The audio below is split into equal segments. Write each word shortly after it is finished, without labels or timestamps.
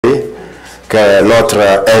que notre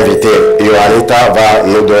invité Juanita va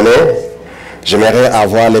nous donner, j'aimerais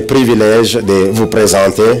avoir le privilège de vous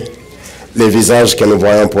présenter les visages que nous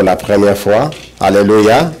voyons pour la première fois.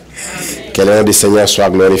 Alléluia. Que le nom du Seigneur soit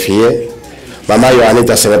glorifié. Maman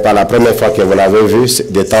Juanita, ce n'est pas la première fois que vous l'avez vue.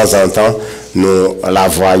 De temps en temps, nous la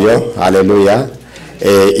voyons. Alléluia.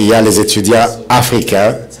 Et il y a les étudiants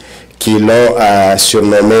africains qui l'ont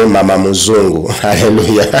surnommé Mama Muzungu.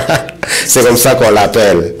 Alléluia. C'est comme ça qu'on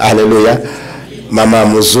l'appelle. Alléluia. Mama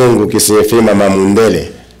Muzungu qui signifie Mama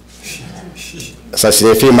Mundele. Ça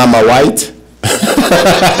signifie Mama White.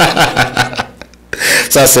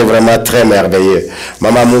 Ça, c'est vraiment très merveilleux.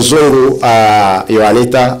 Mama Muzungu,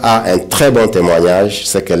 Juanita a un très bon témoignage,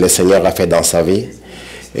 ce que le Seigneur a fait dans sa vie.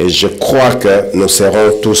 Et je crois que nous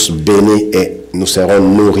serons tous bénis et nous serons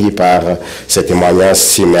nourris par ce témoignage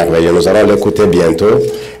si merveilleux. Nous allons l'écouter bientôt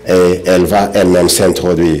et elle va elle-même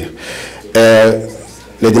s'introduire.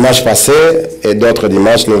 Le dimanche passé et d'autres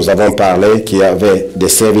dimanches, nous avons parlé qu'il y avait des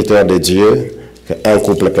serviteurs de Dieu, un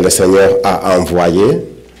couple que le Seigneur a envoyé.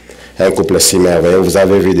 Un couple si merveilleux, vous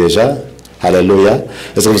avez vu déjà. Alléluia.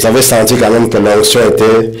 Est-ce que vous avez senti quand même que l'onction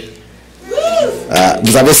était...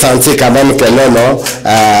 vous avez senti quand même que non,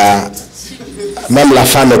 même la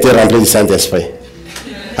femme était remplie du Saint-Esprit.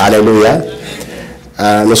 Alléluia.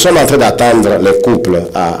 Nous sommes en train d'attendre le couple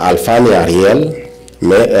Alpha et Ariel,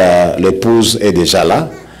 mais l'épouse est déjà là.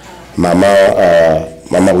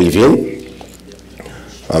 Maman Wivine.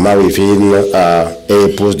 Maman Wivine est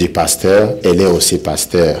épouse du pasteur, elle est aussi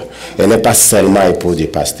pasteur. Elle n'est pas seulement épouse du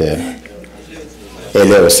pasteur,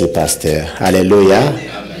 elle est aussi pasteur. Alléluia.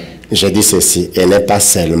 Je dis ceci, elle n'est pas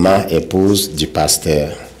seulement épouse du pasteur,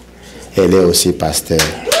 elle est aussi pasteur.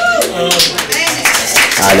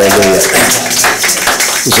 Alléluia.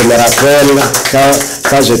 Je me rappelle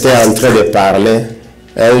quand j'étais en train de parler,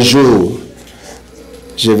 un jour,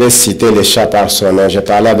 je vais citer le chat par son nom. J'ai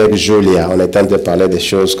parlé avec Julia. On est en train de parler des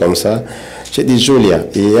choses comme ça. J'ai dit, Julia,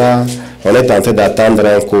 on est en train d'attendre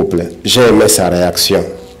un couple. J'ai aimé sa réaction.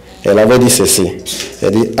 Elle avait dit ceci.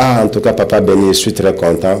 Elle dit, en tout cas, papa béni, je suis très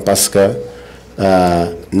content parce que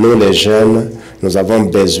nous, les jeunes, nous avons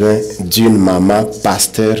besoin d'une maman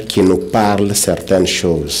pasteur qui nous parle certaines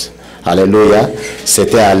choses. Alléluia.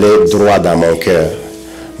 C'était aller droit dans mon cœur.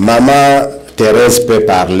 Maman Thérèse peut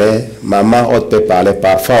parler, maman autre peut parler.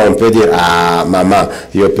 Parfois, on peut dire, maman,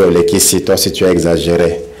 je peux le quitter, toi si tu as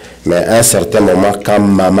exagéré. Mais à un certain moment, quand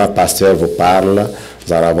maman pasteur vous parle,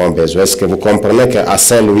 nous en avons besoin. Est-ce que vous comprenez qu'à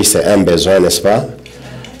Saint-Louis, c'est un besoin, n'est-ce pas?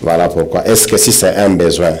 Voilà pourquoi. Est-ce que si c'est un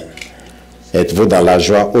besoin, êtes-vous dans la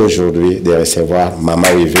joie aujourd'hui de recevoir maman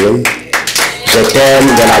Wivine? Je t'aime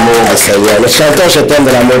de l'amour du Seigneur. Nous chantons Je t'aime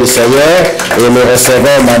de l'amour du Seigneur et nous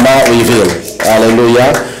recevons maman Wivine.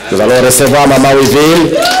 Alléluia. Nous allons recevoir maman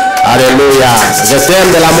Wivine. Alléluia. Je t'aime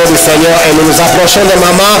de l'amour du Seigneur et nous nous approchons de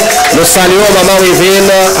maman. Nous saluons maman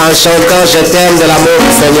Wivine en chantant Je t'aime de l'amour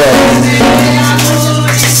du Seigneur.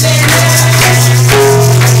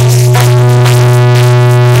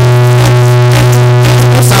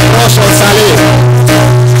 On s'approche, on salue.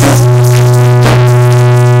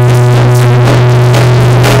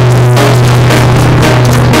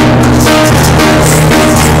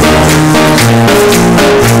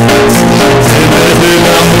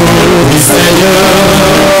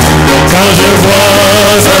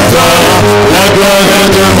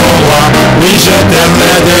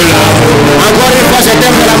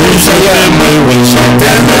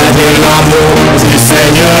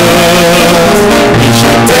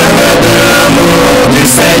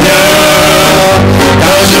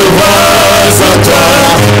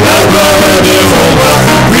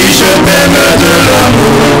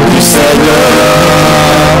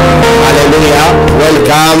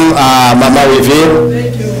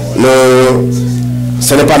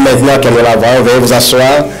 Ce n'est pas maintenant que nous la voyons, veuillez vous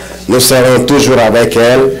asseoir, nous serons toujours avec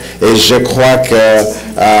elle et je crois que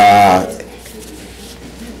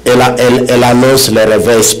elle annonce le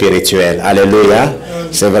réveil spirituel. Alléluia,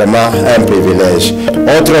 c'est vraiment un privilège.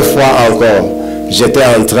 Autrefois encore, j'étais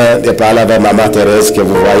en train de parler avec maman Thérèse que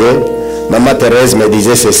vous voyez. Maman Thérèse me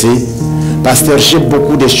disait ceci, pasteur, j'ai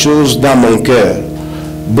beaucoup de choses dans mon cœur.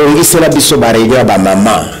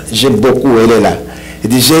 J'ai beaucoup, elle est là. Il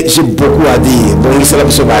dit, j'ai beaucoup à dire.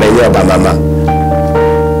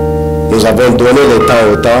 Nous avons donné le temps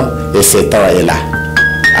au temps et ce temps est là.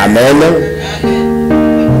 Amen.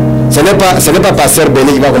 Ce n'est pas pasteur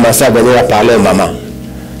Béni qui va commencer à venir à parler aux mamans.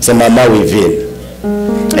 C'est maman Wivine.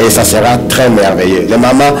 Et ça sera très merveilleux. Les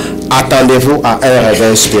mamans, attendez-vous à un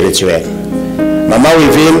réveil spirituel. Maman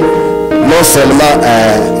Wivine, non seulement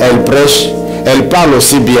elle prêche, elle parle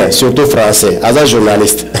aussi bien, surtout français. Elle est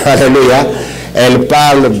journaliste. Alléluia. Elle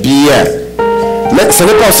parle bien. Mais ce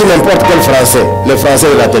n'est pas aussi n'importe quel français, le français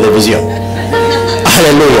de la télévision.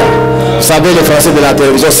 Alléluia. Vous savez, le français de la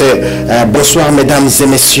télévision, c'est bonsoir mesdames et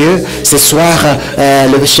messieurs, ce soir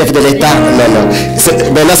le chef de l'État. Non, non.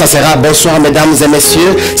 Maintenant, ça sera bonsoir mesdames et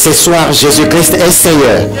messieurs, ce soir Jésus-Christ est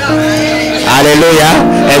Seigneur. Alléluia.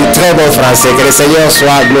 Un très bon français. Que le Seigneur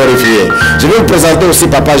soit glorifié. Je vais vous présenter aussi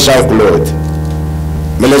Papa Jean-Claude.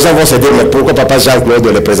 Mais les gens vont se dire, mais pourquoi Papa Jean-Claude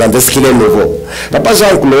le présente? Est-ce qu'il est nouveau? Papa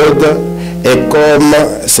Jean-Claude est comme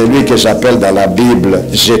celui que j'appelle dans la Bible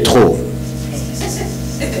Jéthro.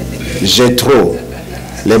 Jéthro,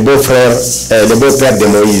 le beau-frère, le beau-père de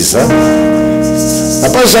Moïse. Hein?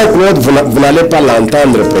 Papa Jean-Claude, vous n'allez pas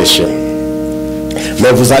l'entendre prêcher.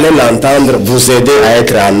 Mais vous allez l'entendre vous aider à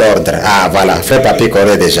être en ordre. Ah voilà, fait papier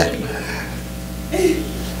coré déjà.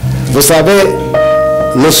 Vous savez,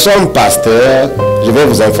 nous sommes pasteurs. Je vais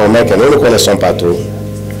vous informer que nous ne connaissons pas tout.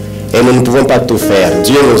 Et nous ne pouvons pas tout faire.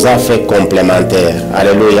 Dieu nous a fait complémentaires.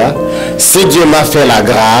 Alléluia. Si Dieu m'a fait la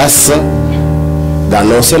grâce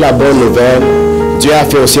d'annoncer la bonne nouvelle, Dieu a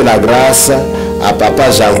fait aussi la grâce à Papa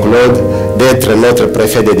Jean-Claude d'être notre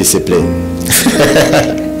préfet de discipline.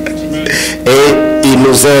 Et il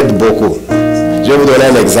nous aide beaucoup. Je vais vous donner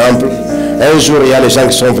un exemple. Un jour, il y a les gens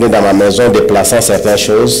qui sont venus dans ma maison déplaçant certaines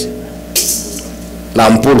choses.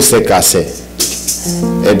 L'ampoule s'est cassée.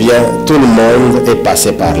 Eh bien, tout le monde est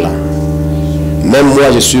passé par là. Même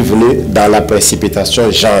moi, je suis venu dans la précipitation,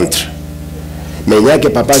 j'entre. Mais il n'y a que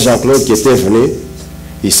Papa Jean-Claude qui était venu.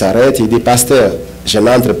 Il s'arrête, il dit, pasteur, je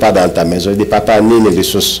n'entre pas dans ta maison. Il dit, papa, ni les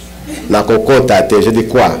ressources. Je dis,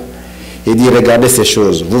 quoi? Il dit, regardez ces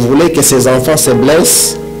choses. Vous voulez que ces enfants se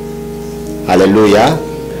blessent? Alléluia.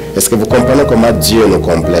 Est-ce que vous comprenez comment Dieu nous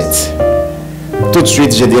complète? Tout de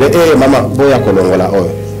suite, je dirais, hé, maman, boya kolongola.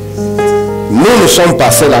 Nous sommes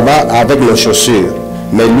passés là-bas avec nos chaussures.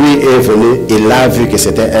 Mais lui est venu, il a vu que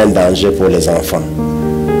c'était un danger pour les enfants.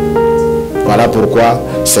 Voilà pourquoi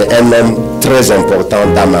c'est un homme très important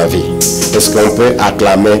dans ma vie. Est-ce qu'on peut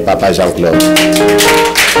acclamer Papa Jean-Claude?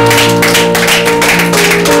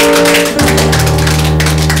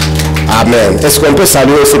 Amen. Est-ce qu'on peut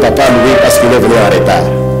saluer aussi Papa Louis parce qu'il est venu en retard?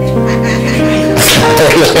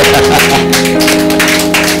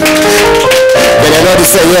 Que le nom du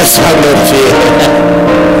Seigneur soit glorifié.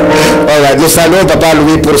 Right. Nous saluons Papa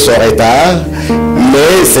Louis pour son retard,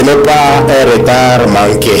 mais ce n'est pas un retard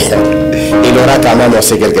manqué. Il aura quand même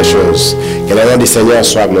aussi quelque chose. Que le nom du Seigneur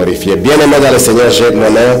soit glorifié. Bien-aimé dans le Seigneur, j'ai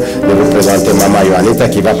l'honneur de vous présenter Maman Juanita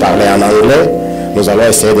qui va parler en anglais. Nous allons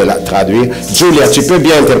essayer de la traduire. Julia, tu peux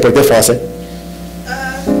bien interpréter français?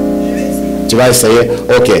 Tu vas essayer?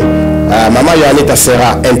 Ok. Maman Juanita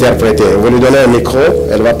sera interprétée. Vous lui donnez un micro,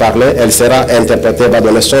 elle va parler, elle sera interprétée, va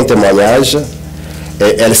donner son témoignage.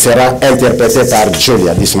 Et elle sera interprétée par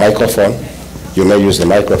Julia. This microphone, you may use the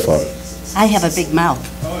microphone. I have a big mouth.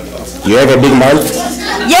 You have a big mouth?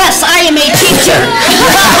 Yes, I am a teacher.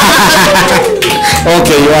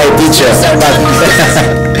 Okay, you are a teacher. But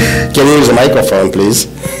can you use the microphone, please?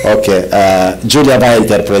 Okay. Julia va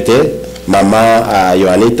interpréter Maman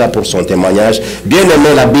Juanita pour son témoignage. Bien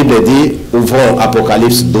aimé, la Bible dit, ouvrons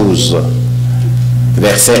Apocalypse 12,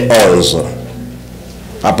 verset 11.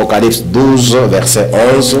 Apocalypse 12, verset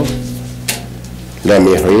 11. Let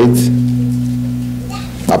me read.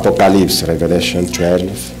 Apocalypse, Revelation 12,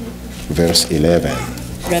 verse 11.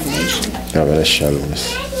 Revelation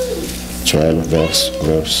 12, verse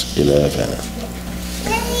 11.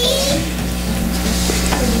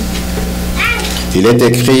 Il est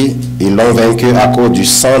écrit, ils l'ont vaincu à cause du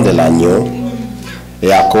sang de l'agneau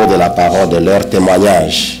et à cause de la parole de leur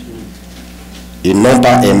témoignage. Ils n'ont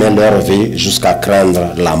pas aimé leur vie jusqu'à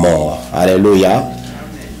craindre la mort. Alléluia.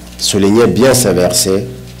 Soulignez bien ce verset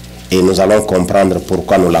et nous allons comprendre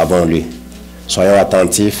pourquoi nous l'avons lu. Soyons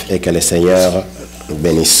attentifs et que le Seigneur nous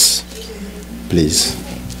bénisse. Please.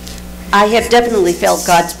 I have definitely felt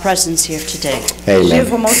God's presence here today. Amen. J'ai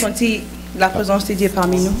vraiment senti la présence de Dieu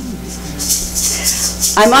parmi nous.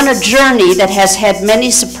 I'm on a journey that has had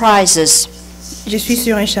many surprises. Je suis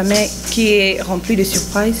sur un chemin qui est rempli de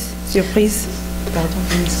surprises. Pardon,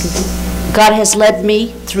 excusez. God has led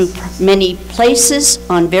me through many places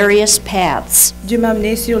on various paths. Dieu m'a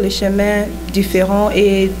amené sur les chemins différents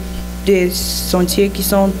et des sentiers qui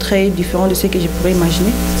sont très différents de ce que je pourrais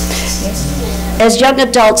imaginer. As young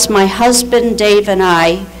adults, my husband Dave and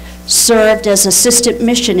I served as assistant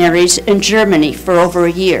missionaries in Germany for over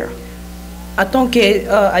a year. En tant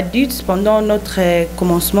qu'adultes, pendant notre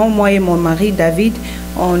commencement, moi et mon mari David,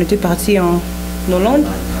 on était partis en Hollande,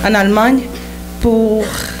 en Allemagne, pour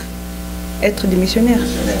être des missionnaires.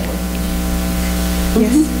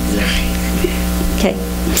 Yes. Okay.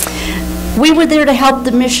 We were there to help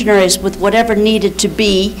the missionaries with whatever needed to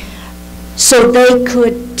be so they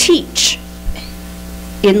could teach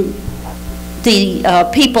in the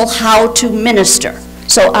people how to minister.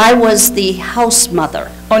 So I was the house mother.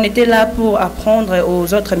 On était là pour apprendre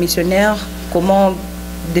aux autres missionnaires comment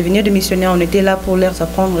devenir des missionnaires. On était là pour leur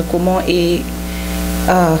apprendre comment et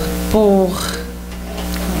on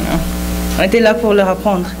était là pour leur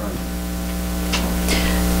apprendre.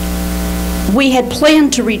 We had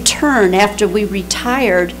planned to return after we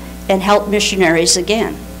retired and help missionaries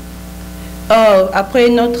again. Après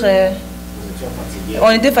notre...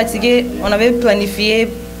 on était fatigués, on avait planifié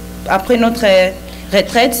après notre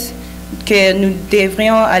retraite que nous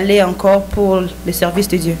devrions aller encore pour le service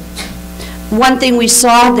de Dieu. One thing we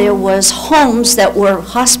saw there was homes that were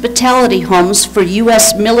hospitality homes for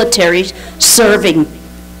U.S. military serving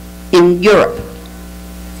in Europe.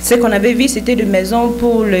 Ce qu'on avait vu, c'était des maisons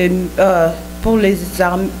pour les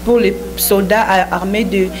soldats armés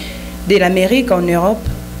de l'Amérique en Europe.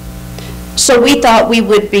 So we thought we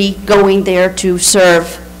would be going there to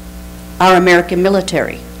serve our American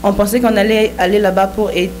military. On pensait qu'on allait aller là-bas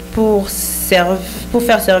pour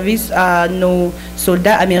faire service à nos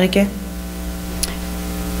soldats américains.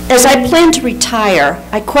 As I planned to retire,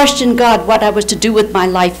 I questioned God what I was to do with my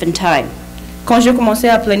life and time. Quand je commençais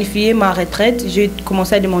à planifier ma retraite, j'ai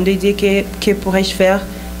commencé à demander Dieu que pourrais-je faire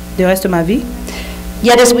du reste de ma vie.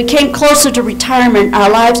 Yet as we came closer to retirement, our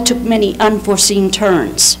lives took many unforeseen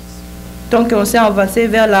turns. Donc on s'est avancé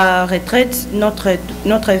vers la retraite,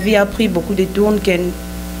 notre vie a pris beaucoup de tours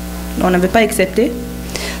qu'on n'avait pas accepté.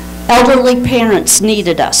 Elderly parents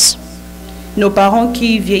needed us. Nos parents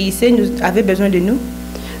qui vieillissaient avaient besoin de nous.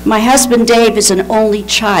 My husband Dave is an only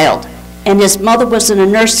child, and his mother was in a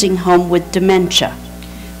nursing home with dementia.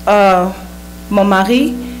 Mon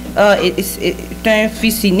mari est un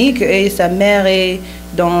fils unique et sa mère est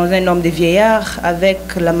dans un homme de vieillard avec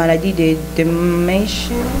la maladie de dementia,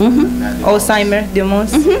 Alzheimer,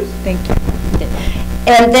 démence. Thank you.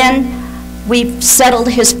 And then we settled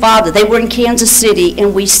his father. They were in Kansas City,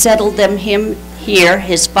 and we settled him here,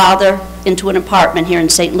 his father, into an apartment here in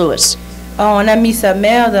St. Louis. On a mis sa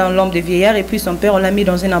mère dans l'homme de vieillard et puis son père, on l'a mis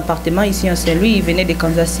dans un appartement ici en Saint-Louis. Il venait de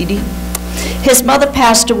Kansas City. His mother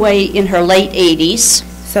passed away in her late 80s.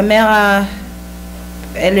 Sa mère,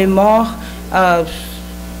 elle est morte à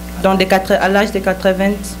l'âge de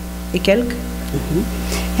 80 et quelques.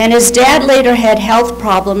 And his dad later had health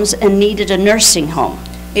problems and needed a nursing home.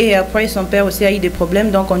 Et après, son père aussi a eu des problèmes,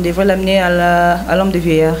 donc on devrait l'amener à l'homme de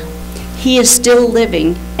vieillard. He is still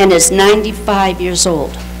living and is 95 years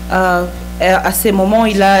old. À ce moment,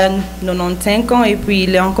 il a 95 ans et puis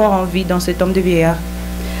il est encore en vie dans cet homme de vieillard.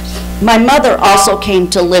 My mother also came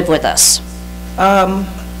to live with us.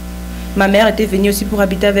 Ma mère était venue aussi pour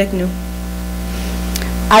habiter avec nous.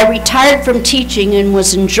 I retired from teaching and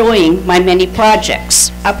was enjoying my many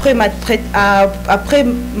projects.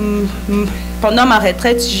 Pendant ma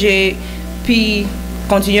retraite, j'ai pu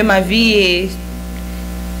continuer ma vie et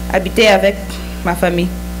habiter avec ma famille.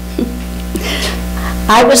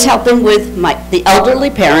 I was helping with the elderly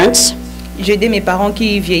parents. J'ai aidé mes parents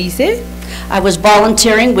qui vieillissaient. I was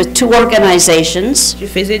volunteering with 2 organizations. Je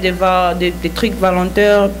faisais des trucs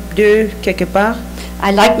volontaires de quelque part.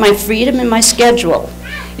 I liked my freedom and my schedule.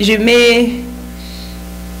 J'aimais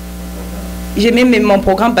mon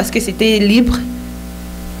programme parce que c'était libre.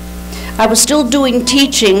 I was still doing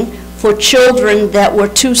teaching for children that were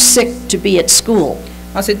too sick to be at school.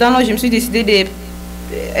 En ce temps-là, je me suis décidée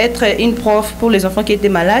d'être une prof pour les enfants qui étaient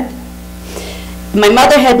malades. My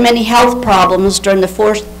mother had many health problems during the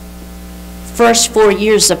first 4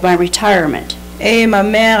 years of my retirement. Et ma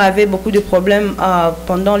mère avait beaucoup de problèmes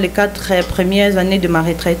pendant les 4 premières années de ma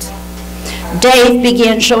retraite. Dave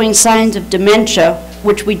began showing signs of dementia,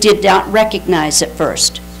 which we did not recognize at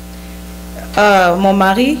first. Mon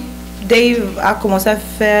mari, Dave, a commencé à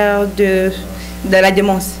faire de la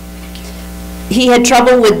démence. He had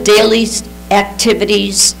trouble with daily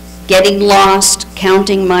activities, getting lost,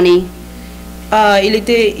 counting money.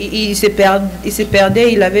 Il se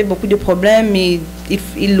perdait, il avait beaucoup de problèmes,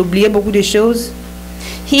 il oubliait beaucoup de choses.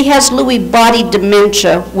 He has Lewy body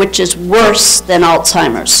dementia, which is worse than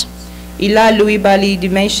Alzheimer's. Il a Lewy body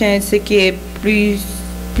dementia, ce qui est plus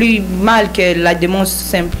mal que la démence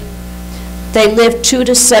simple. They live 2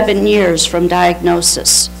 to 7 years from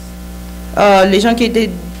diagnosis. Les gens qui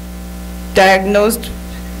étaient diagnosed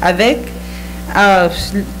avec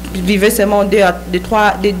vivaient seulement de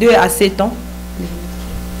 2 à 7 ans.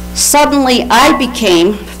 Suddenly,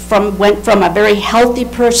 went from a very healthy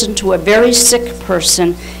person to a very sick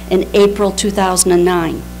person in April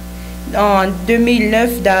 2009. En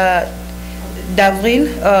 2009, d'avril,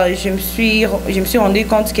 je me suis rendu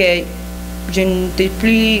compte que je n'étais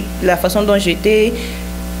plus la façon dont j'étais.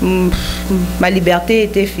 Ma liberté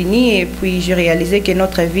était finie et puis je réalisais que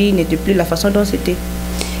notre vie n'était plus la façon dont c'était.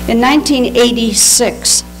 In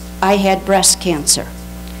 1986, I had breast cancer.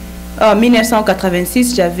 En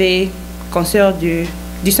 1986, j'avais cancer du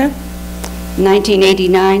sein. In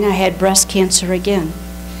 1989, I had breast cancer again.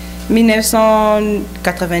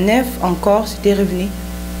 1989, encore, c'était revenu.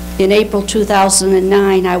 In April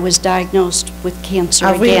 2009, I was diagnosed with cancer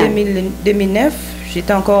Avril again. 2009,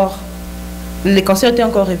 le cancer était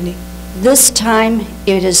encore revenu. This time,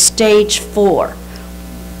 it is stage 4.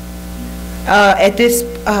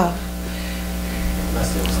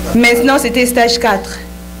 Maintenant, c'était stage 4.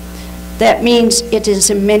 That means it is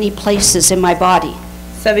in many places in my body,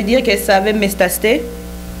 Ça veut dire que ça avait métastasé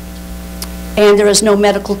and there is no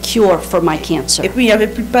medical cure for my cancer. et puis il n'y avait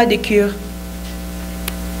plus pas de cure.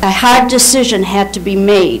 A hard decision had to be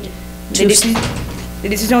made Les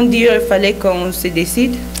décisions de dire il fallait qu'on se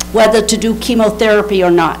décide whether to do chemotherapy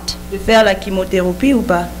or not. de faire la chimiothérapie ou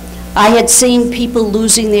pas. I had seen people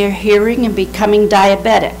losing their hearing and becoming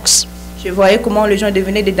diabetics. Je voyais comment les gens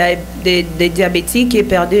devenaient des diabétiques et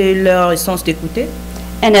perdaient leur sens d'écouter.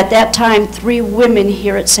 And at that time, 3 women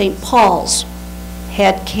here at St. Paul's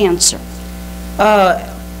had cancer.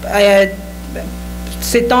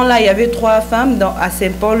 Ce temps-là, il y avait 3 femmes à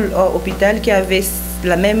Saint-Paul hôpital qui avaient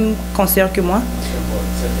le même cancer que moi.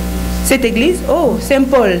 Cette église? Oh,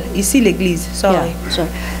 Saint-Paul, ici l'église, sorry. Yeah, so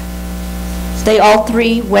they all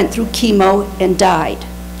 3 went through chemo and died.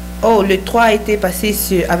 Oh, les 3 étaient passés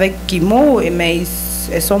avec chimo, mais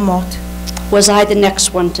elles sont mortes. Was I the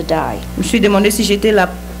next one to die? Je me suis demandé si j'étais la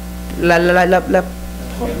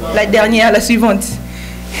dernière, la suivante.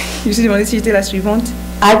 Je me suis demandé si j'étais la suivante.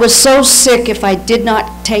 I was so sick, if I did not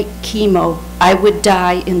take chemo, I would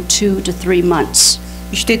die in 2 to 3 months.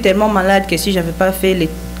 J'étais tellement malade que si j'avais pas fait les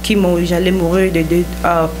chimo, j'allais mourir de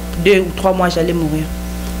 2 ou 3 mois, j'allais mourir.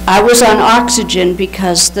 I was on oxygen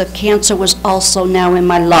because the cancer was also now in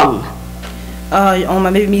my lung. On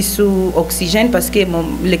m'avait mis sous oxygène parce que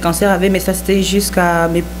le cancer avait métastasé jusqu'à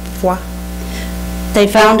mes foies. They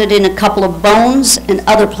found it in a couple of bones and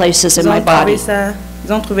other places in my body.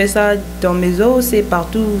 Ils ont trouvé ça dans mes os et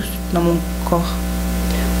partout dans mon corps.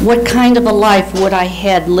 What kind of a life would I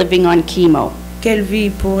had living on chemo? Quelle vie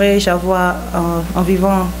pourrais-je avoir en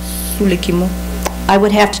vivant sous les chemo? I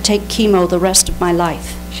would have to take chemo the rest of my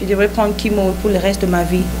life. Je devrais prendre chemo pour le reste de ma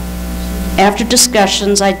vie. After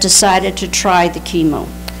discussions, I decided to try the chemo.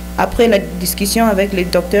 Après la discussion avec le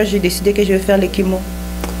docteur, j'ai décidé que je vais faire les chemo.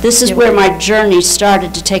 This is where my journey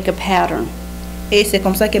started to take a pattern. Et c'est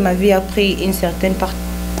comme ça que ma vie a pris une certaine partie.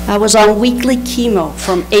 I was on weekly chemo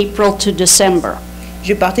from April to December.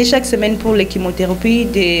 Je partais chaque semaine pour les chimiothérapies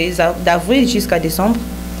d'avril jusqu'à décembre.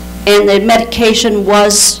 And the medication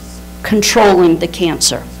was controlling the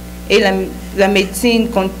cancer. Et la médecine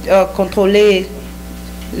contrôlait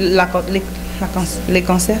les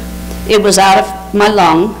cancers. It was out of my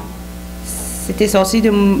lung. C'était sorti de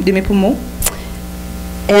mes poumons.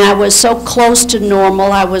 And I was so close to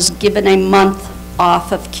normal, I was given a month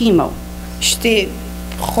off of chemo. J'étais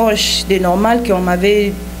proche de normal qu'on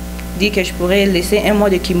m'avait dit que je pourrais laisser 1 mois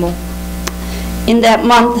de chemo. In that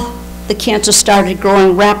month, the cancer started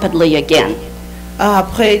growing rapidly again.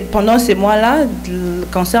 Après, pendant ces mois-là, le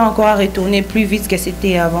cancer encore a retourné plus vite que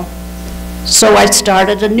c'était avant. So I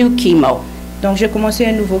started a new chemo. Donc j'ai commencé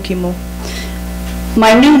un nouveau chemo.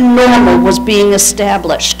 My new normal was being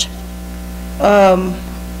established.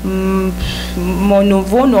 Mon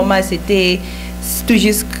nouveau normal, c'était tout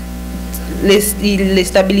juste les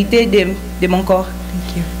stabilités de mon corps.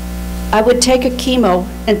 Thank you. I would take a chemo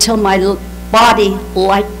until my body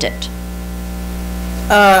liked it.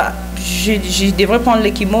 Je devrais prendre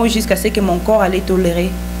le chemo jusqu'à ce que mon corps allait tolérer.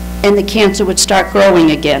 And the cancer would start growing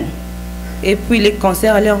again. Et puis le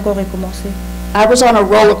cancer allait encore recommencer. I was on a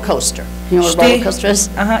roller coaster. You know what a roller coaster is?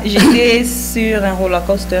 J'étais sur un roller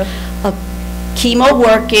coaster. Chemo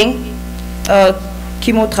working.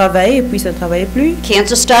 Chemo travaille et puis ça ne travaillait plus.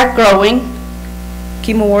 Cancer start growing.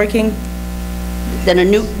 Chemo working.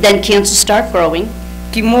 Then cancer start growing.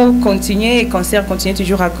 Chemo continuait et cancer continuait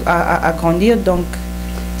toujours à grandir. Donc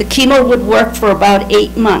the chemo would work for about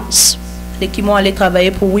 8 months. Le chemo allait travailler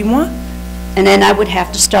pour 8 mois. And then I would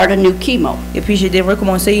have to start a new chemo. Et puis je devrais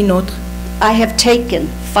commencer une autre. I have taken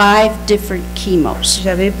 5 different chemos.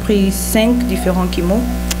 J'avais pris 5 différents chemos.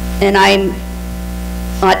 And I'm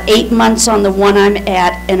at 8 months on the one I'm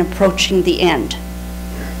at and approaching the end.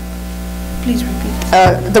 Please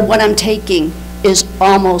repeat. The one I'm taking is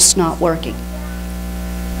almost not working.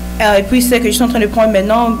 Et puis, ce que je suis en train de prendre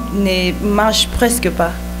maintenant ne marche presque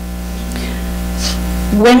pas.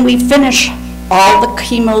 When we finish all the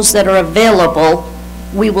chemos that are available,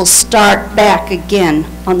 we will start back again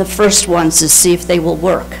on the first ones to see if they will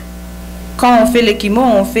work. Quand on fait les chemo,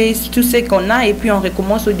 on fait tout ce qu'on a et puis on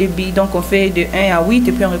recommence au début. Donc, on fait de 1 à 8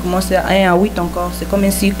 et puis on recommence de 1 à 8 encore. C'est comme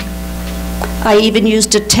un cycle. I even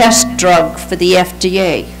used a test drug for the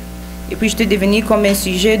FDA. Et puis, j'étais devenue comme un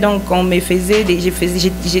sujet. Donc, on me faisait,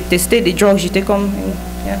 j'ai testé des drogues. J'étais comme...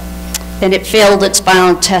 Yeah. And it failed its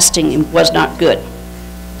final testing and was not good.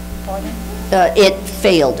 It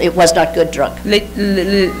failed. It was not good drug.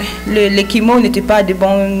 Les chemo n'étaient pas de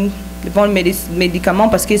bons médicaments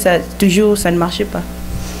parce que ça ne marchait pas.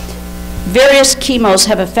 Various chemos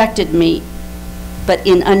have affected me, but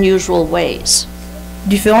in unusual ways.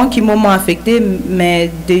 Différents chemos m'ont affecté,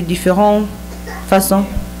 mais de différentes façons.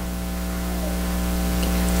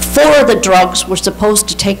 4 of the drugs were supposed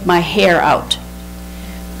to take my hair out.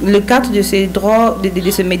 Le 4 de ces drogues,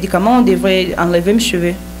 de ces médicaments devraient enlever mes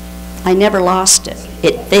cheveux. I never lost it.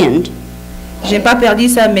 It thinned. J'ai pas perdu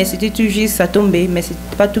ça, mais c'était tout juste, ça tombait, mais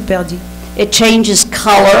c'était pas tout perdu. It changes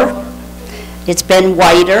color. It's been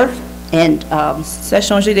whiter and Ça a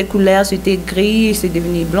changé de couleur, c'était gris, c'est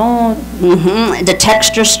devenu blanc. The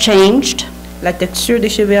texture's changed. La texture des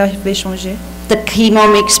cheveux avait changé. The chemo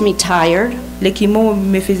makes me tired. Les chemo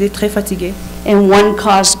me faisaient très fatiguée. And one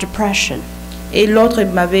caused depression. Et l'autre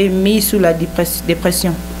m'avait mis sous la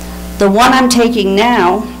dépression. The one I'm taking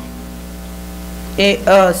now Et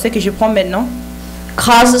ce que je prends maintenant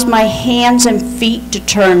causes my hands and feet to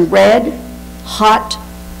turn red, hot,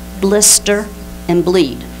 blister, and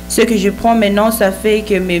bleed. Ce que je prends maintenant, ça fait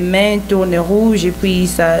que mes mains tournent rouges et puis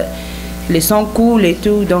le sang coule et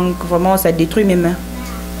tout, donc vraiment ça détruit mes mains.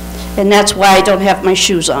 And that's why I don't have my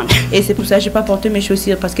shoes on. Et c'est pour ça que je n'ai pas porté mes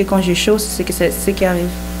chaussures, parce que quand je chausse, c'est ce qui arrive.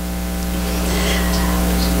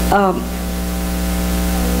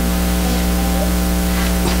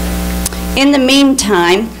 In the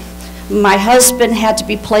meantime, my husband had to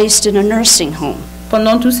be placed in a nursing home.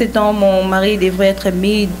 Pendant tout ce temps, mon mari devrait être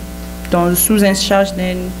mis sous une charge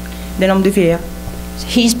d'un homme de vieillard.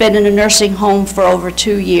 He's been in a nursing home for over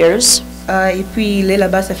 2 years. Et puis il est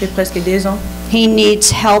là-bas, ça fait presque 2 ans. He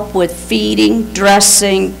needs help with feeding,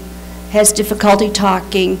 dressing, has difficulty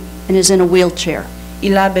talking, and is in a wheelchair.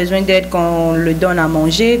 Il a besoin d'aide qu'on le donne à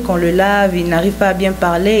manger, qu'on le lave, il n'arrive pas à bien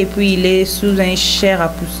parler et puis il est sous un chair à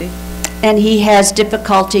pousser. And he has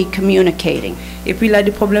difficulty communicating. Et puis il a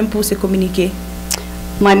des problèmes pour se communiquer.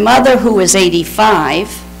 My mother, who is 85,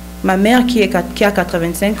 Ma mère qui a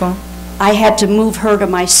 85 ans, I had to move her to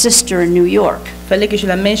my sister in New York. fallait que je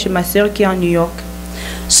la mette chez ma sœur qui est en New York.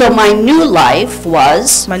 So my new life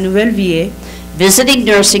was Ma nouvelle vie est visiting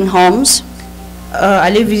nursing homes,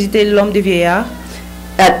 aller visiter l'homme de vieillard,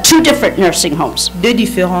 2 different nursing homes, 2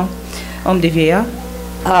 différents hommes de vieillard,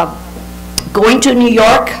 going to New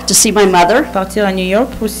York to see my mother, partir à New York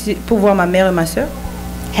pour voir ma mère et ma sœur,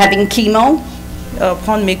 having chemo,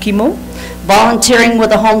 prendre mes chemos, volunteering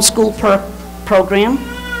with a homeschool program,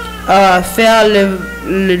 faire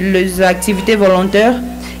les activités volontaires,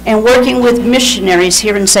 and working with missionaries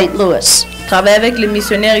here in St. Louis. travailler avec les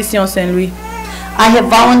missionnaires ici en Saint-Louis. I have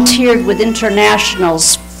volunteered with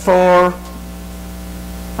internationals for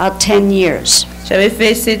about 10 years. J'avais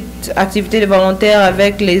fait cette activité de volontaire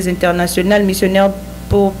avec les internationales missionnaires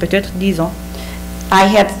pour peut-être 10 ans. I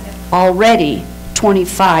have already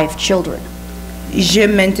 25 children. J'ai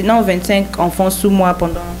maintenant 25 enfants sous moi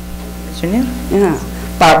pendant missionnaire. Yeah.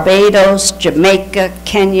 Barbados, Jamaica,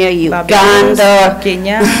 Kenya, Barbados, Uganda,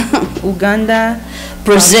 Kenya, Uganda,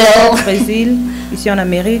 Brazil, Brésil, ici en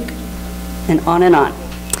Amérique. and on and on.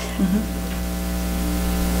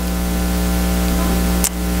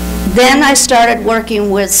 Then I started working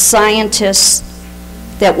with scientists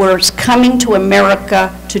that were coming to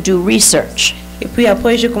America to do research. Et puis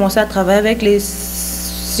après, j'ai commencé à travailler avec les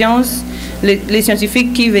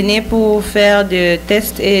scientifiques qui venaient pour faire des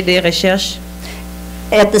tests et des recherches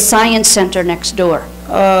At the Science Center next door.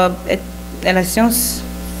 à la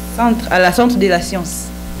centre de la science.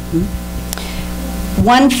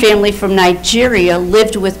 One family from Nigeria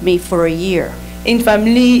lived with me for a year. Une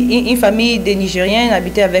famille de Nigériens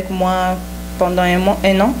habitait avec moi pendant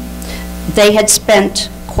un an. They had spent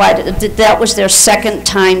that was their second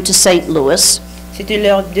time to St. Louis, C'était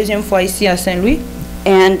leur deuxième fois ici à Saint-Louis.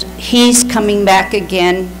 and he's coming back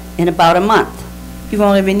again in about a month. Ils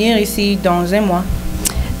vont revenir ici dans un mois.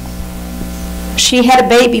 She had a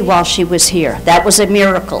baby while she was here. That was a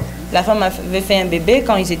miracle. La femme avait fait un bébé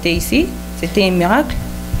quand ils étaient ici. C'était un miracle.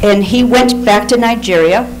 And he went back to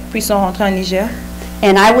Nigeria, Puis ils sont rentrés en Niger.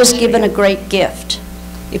 and I was given a great gift.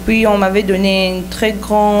 Et puis on m'avait donné un très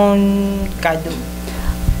grand cadeau.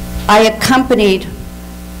 I accompanied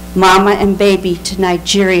Mama and Baby to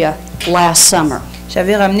Nigeria last summer.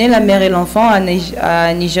 J'avais ramené la mère et l'enfant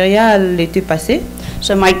à Nigeria l'été passé.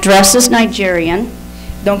 So my dress is Nigerian.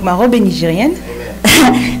 Donc ma robe est nigérienne.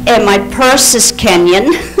 And my purse is Kenyan.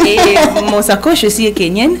 Et mon sacoche aussi est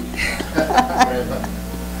kenyenne.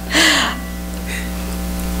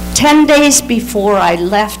 10 days before I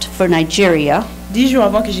left for Nigeria, 10 jours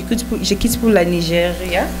avant que je quitte pour la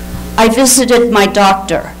Nigeria, I visited my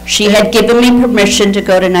doctor. She had given me permission to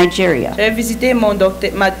go to Nigeria. j'avais visité mon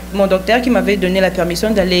docteur qui m'avait donné la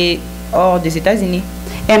permission d'aller hors des États-Unis.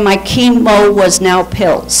 And my chemo was now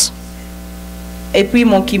pills. Et puis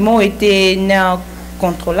mon chemo était now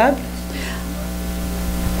contrôlable.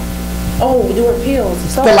 Oh, there were pills.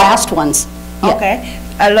 The last ones. Yeah. Okay.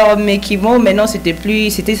 Alors mes chemo maintenant c'était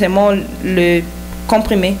seulement le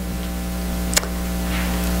comprimé.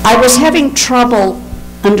 I was having trouble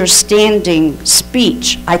understanding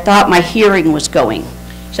speech. I thought my hearing was going.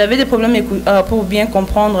 J'avais des problèmes pour bien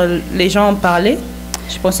comprendre les gens parler.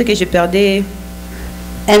 Je pensais que je perdais.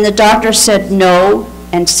 And the doctor said no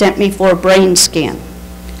and sent me for a brain scan.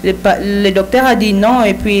 Le docteur a dit non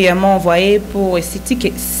et puis m'a envoyé pour un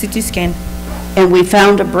CT scan. And we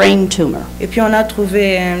found a brain tumor. Et puis on a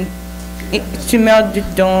trouvé une tumeur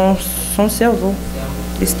dans son cerveau,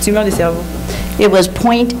 une tumeur du cerveau. It was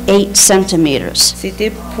 0.8 centimeters. C'était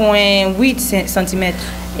 0.8 cm.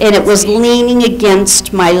 And it was leaning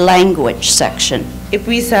against my language section. Et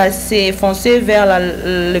puis ça s'est foncé vers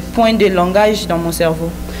le point de langage dans mon cerveau.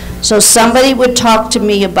 So somebody would talk to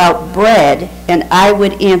me about bread and I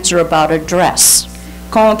would answer about a dress.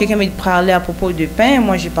 Quand quelqu'un me parlait à propos du pain,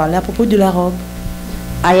 moi je parlais à propos de la robe.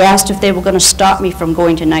 I asked if they were going to stop me from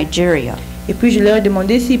going to Nigeria. Et puis je leur ai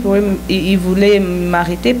demandé s'ils voulaient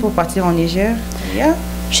m'arrêter pour partir en Niger. Yeah.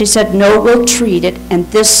 She said, no, we'll treat it, and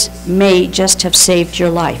this may just have saved your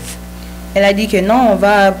life. Elle a dit que non, on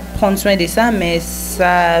va prendre soin de ça, mais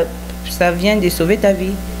ça vient de sauver ta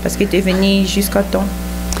vie, parce que tu es venu jusqu'à temps.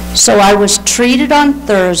 So I was treated on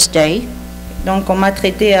Thursday Donc on m'a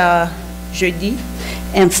traité à jeudi.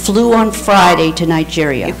 and flew on Friday to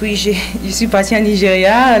Nigeria. Et puis je suis partie en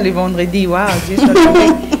Nigeria le vendredi. Wow, Dieu soit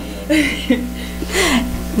loué.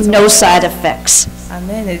 No side effects.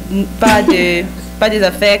 Amen. Pas des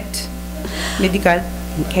affects médicaux.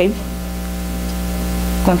 Okay.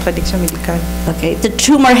 Contradiction médicale. Okay. The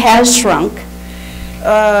tumor has shrunk.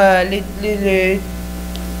 Le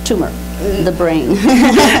Tumor, the brain.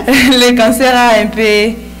 le cancer a un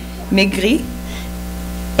peu maigri.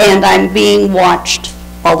 And I'm being watched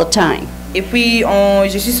all the time. Et puis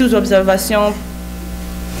je suis sous observation.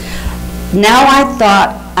 Now I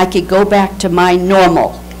thought I could go back to my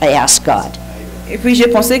normal, I asked God. Et puis j'ai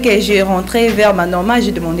pensé que je rentrais vers ma normale.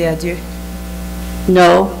 J'ai demandé à Dieu.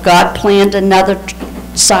 No, God planned another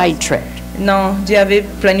side trip. Non, Dieu avait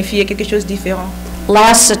planifié quelque chose de différent.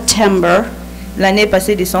 Last September, L'année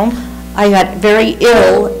passée, décembre, I got very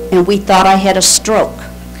ill and we thought I had a stroke.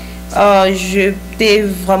 j'étais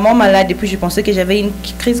vraiment malade et puis je pensais que j'avais une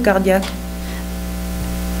crise cardiaque.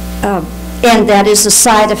 And that is a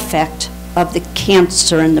side effect of the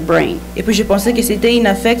cancer in the brain. Et puis je pensais que c'était une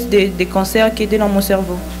affect des cancers qui étaient dans mon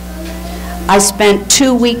cerveau. I spent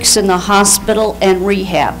 2 weeks in the hospital and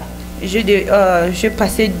rehab. J'ai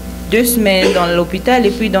passé 2 semaines dans l'hôpital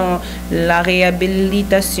et puis dans la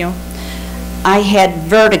réhabilitation. I had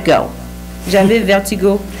vertigo. J'avais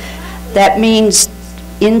vertigo. That means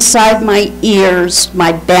inside my ears,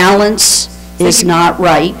 my balance is not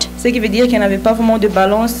right. Ce qui veut dire qu'il n'y avait pas vraiment de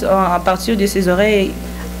balance à partir de ses oreilles.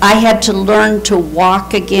 I had to learn to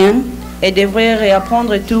walk again. Elle devrait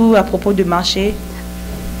réapprendre tout à propos de marcher.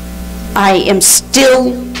 I am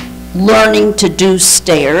still learning to do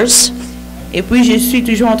stairs. Et puis je suis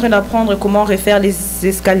toujours en train d'apprendre comment refaire les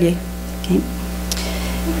escaliers. Okay.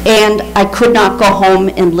 And I could not go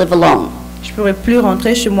home and live alone. Je ne pourrais plus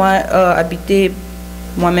rentrer chez moi, habiter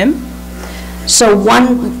moi-même. So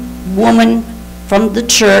one woman from the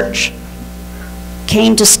church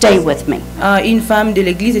came to stay with me. Une femme de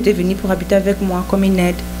l'église était venue pour habiter avec moi comme une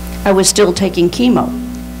aide. I was still taking chemo.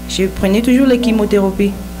 Je prenais toujours les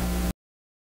chemothérapies.